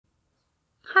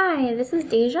Hi, this is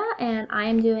Deja, and I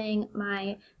am doing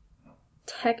my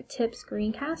tech tip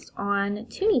screencast on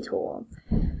Toony tool.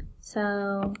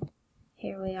 So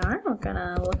here we are. We're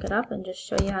gonna look it up and just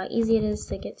show you how easy it is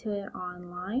to get to it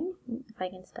online, if I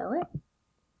can spell it.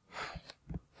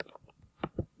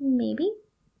 Maybe.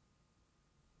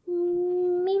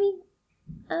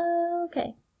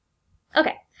 Okay.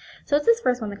 Okay, so it's this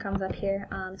first one that comes up here.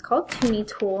 It's called Toony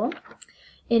tool.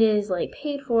 It is like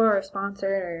paid for or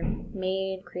sponsored or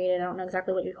made, created, I don't know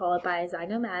exactly what you call it, by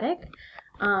Zygomatic,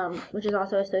 which is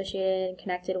also associated and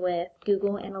connected with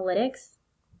Google Analytics.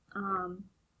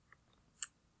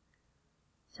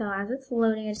 So as it's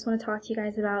loading, I just want to talk to you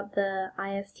guys about the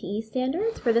ISTE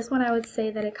standards. For this one, I would say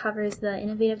that it covers the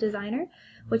Innovative Designer,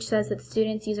 which says that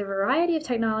students use a variety of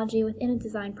technology within a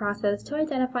design process to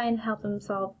identify and help them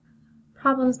solve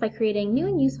problems by creating new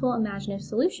and useful imaginative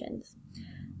solutions.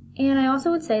 And I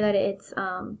also would say that it's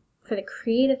for the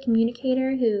creative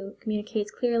communicator who communicates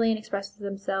clearly and expresses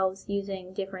themselves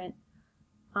using different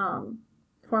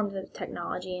forms of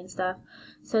technology and stuff.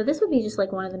 So this would be just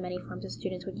like one of the many forms that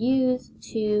students would use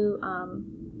to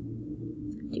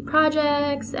do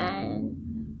projects and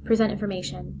present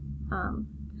information.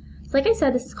 So like I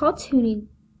said, this is called Toony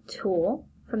tool.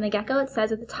 From the get-go, it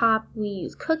says at the top we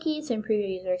use cookies to improve your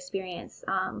user experience.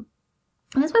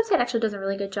 And this website actually does a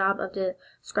really good job of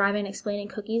describing and explaining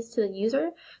cookies to the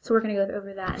user, so we're going to go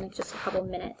over that in just a couple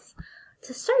minutes.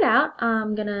 To start out,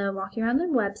 I'm going to walk you around the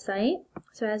website.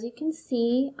 So as you can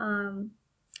see,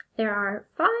 there are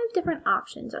 5 different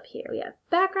options up here. We have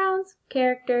backgrounds,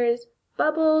 characters,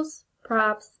 bubbles,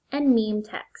 props, and meme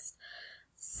text.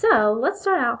 So let's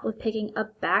start out with picking a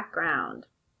background.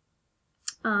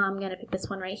 I'm going to pick this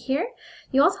one right here.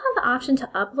 You also have the option to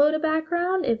upload a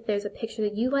background if there's a picture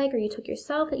that you like or you took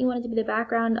yourself that you wanted to be the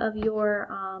background of your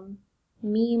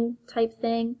meme type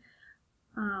thing.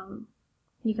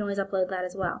 You can always upload that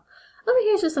as well. Over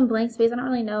here is just some blank space. I don't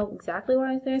really know exactly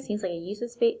why it's there. It seems like a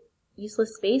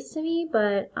useless space to me,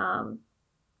 but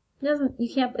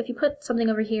if you put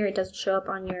something over here, it doesn't show up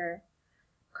on your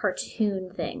cartoon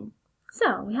thing.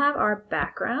 So we have our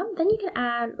background. Then you can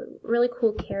add really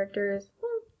cool characters.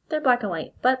 They're black and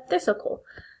white, but they're so cool.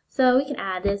 So we can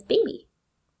add this baby.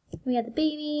 We have the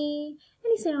baby,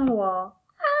 and he's sitting on the wall.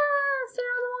 Ah, sitting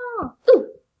on the wall.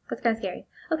 Ooh, that's kind of scary.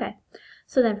 Okay,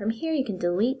 so then from here you can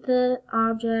delete the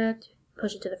object,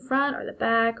 push it to the front or the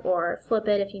back, or flip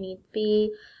it if you need to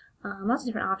be. Lots of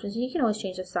different options. You can always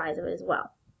change the size of it as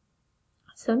well.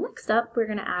 So next up, we're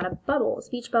going to add a bubble, a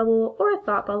speech bubble, or a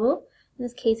thought bubble. In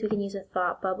this case, we can use a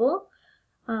thought bubble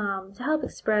to help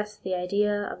express the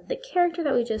idea of the character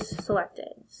that we just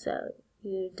selected. So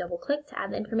you double click to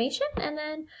add the information, and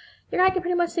then your guy can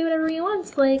pretty much say whatever he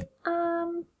wants, like,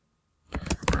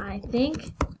 I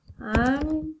think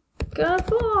I'm gonna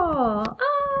fall.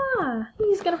 Ah,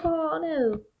 he's gonna fall,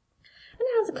 no. And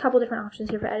it has a couple different options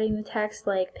here for editing the text,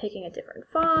 like picking a different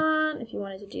font if you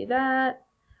wanted to do that,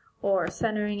 or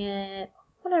centering it,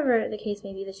 whatever the case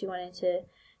may be that you wanted to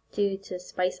do to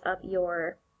spice up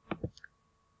your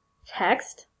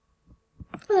text.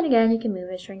 And then again, you can move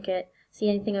it, shrink it, see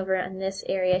anything over in this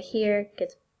area here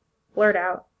gets blurred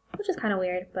out, which is kind of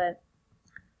weird, but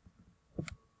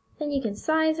then you can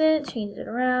size it, change it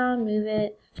around, move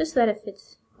it, just so that it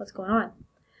fits what's going on.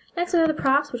 Next, we have the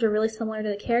props, which are really similar to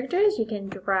the characters. You can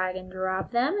drag and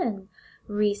drop them and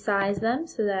resize them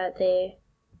so that they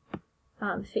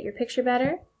fit your picture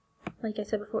better. Like I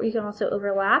said before, you can also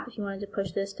overlap if you wanted to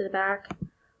push this to the back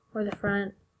or the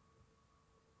front.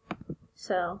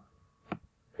 So,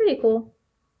 pretty cool.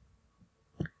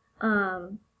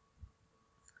 Finally,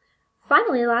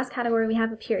 the last category we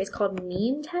have up here is called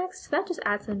meme text. So that just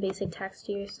adds some basic text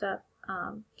to your stuff,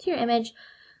 to your image.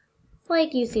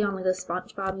 Like you see on like the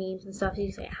SpongeBob memes and stuff,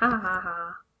 you say ha ha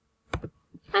ha.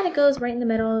 And it goes right in the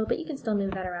middle, but you can still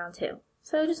move that around too.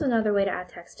 So just another way to add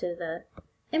text to the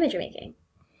image you're making.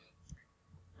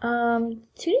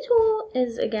 Toony tool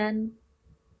is, again,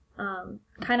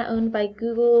 kind of owned by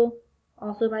Google,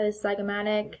 also by this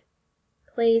Zygomatic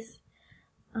place.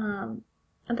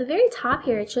 At the very top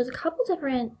here, it shows a couple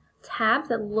different tabs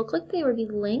that look like they would be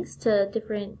links to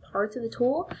different parts of the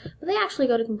tool, but they actually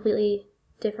go to completely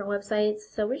different websites,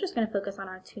 so we're just going to focus on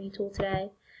our Toony tool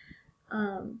today.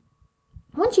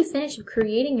 Once you finish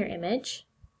creating your image,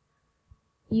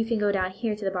 you can go down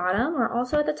here to the bottom, or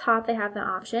also at the top they have the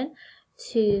option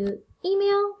to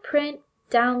email, print,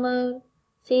 download,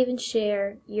 save, and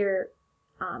share your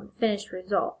finished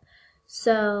result.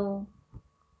 So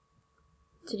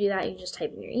to do that, you just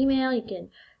type in your email. You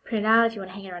can print it out if you want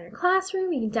to hang it around your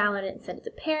classroom. You can download it and send it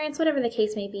to parents, whatever the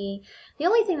case may be. The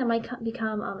only thing that might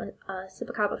become a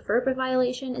SIPA FERPA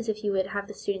violation is if you would have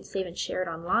the students save and share it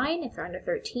online. If they're under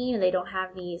 13 and they don't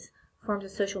have these forms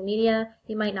of social media,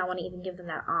 you might not want to even give them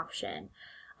that option.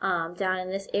 Down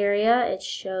in this area, it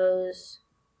shows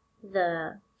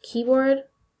the keyboard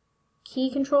key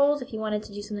controls if you wanted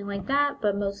to do something like that,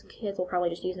 but most kids will probably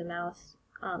just use a mouse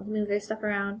to move their stuff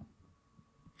around.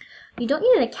 You don't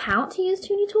need an account to use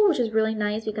Toony Tool, which is really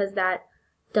nice because that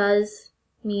does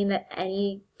mean that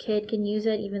any kid can use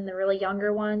it, even the really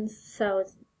younger ones. So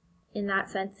it's, in that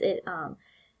sense, it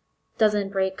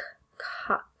doesn't break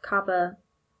COPPA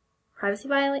privacy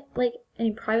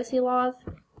any privacy laws.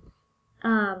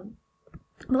 But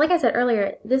like I said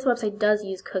earlier, this website does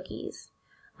use cookies.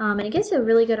 And it gives you a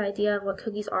really good idea of what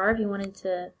cookies are if you wanted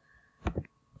to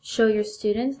show your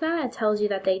students that. It tells you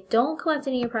that they don't collect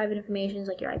any of your private information,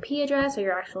 like your IP address or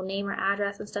your actual name or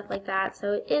address and stuff like that.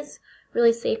 So it is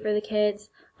really safe for the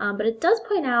kids. But it does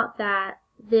point out that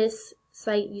this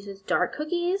site uses dark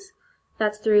cookies.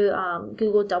 That's through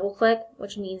Google DoubleClick,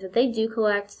 which means that they do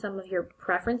collect some of your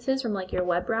preferences from like your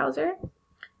web browser,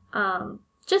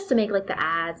 just to make like the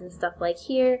ads and stuff like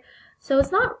here. So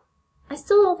it's not, I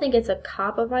still don't think it's a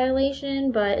COPPA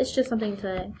violation, but it's just something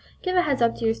to give a heads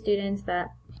up to your students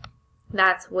that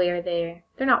that's where they're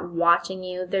not watching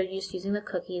you, they're just using the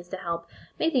cookies to help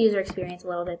make the user experience a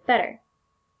little bit better.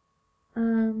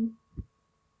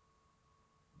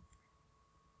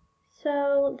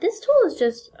 So this tool is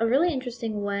just a really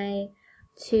interesting way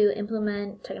to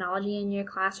implement technology in your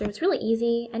classroom. It's really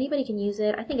easy. Anybody can use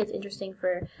it. I think it's interesting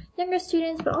for younger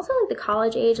students, but also like the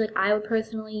college age. Like I would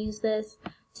personally use this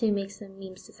to make some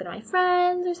memes to send to my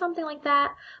friends or something like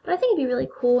that. But I think it'd be really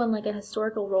cool in like a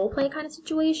historical role play kind of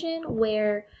situation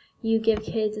where you give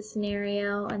kids a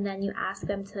scenario and then you ask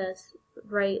them to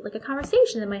write like a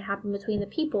conversation that might happen between the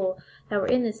people that were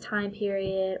in this time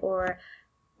period or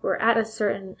were at a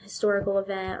certain historical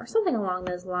event or something along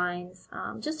those lines,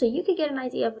 just so you could get an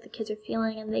idea of what the kids are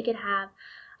feeling and they could have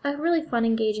a really fun,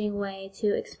 engaging way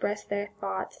to express their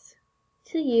thoughts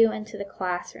to you and to the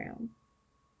classroom.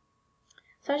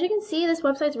 So as you can see, this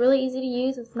website's really easy to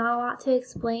use. It's not a lot to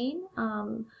explain,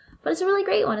 but it's a really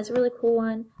great one. It's a really cool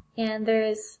one, and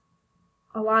there's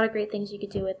a lot of great things you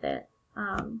could do with it.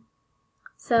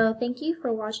 So thank you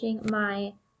for watching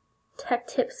my Tech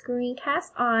Tip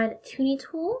Screencast on Toony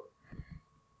Tool,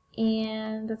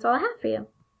 and that's all I have for you.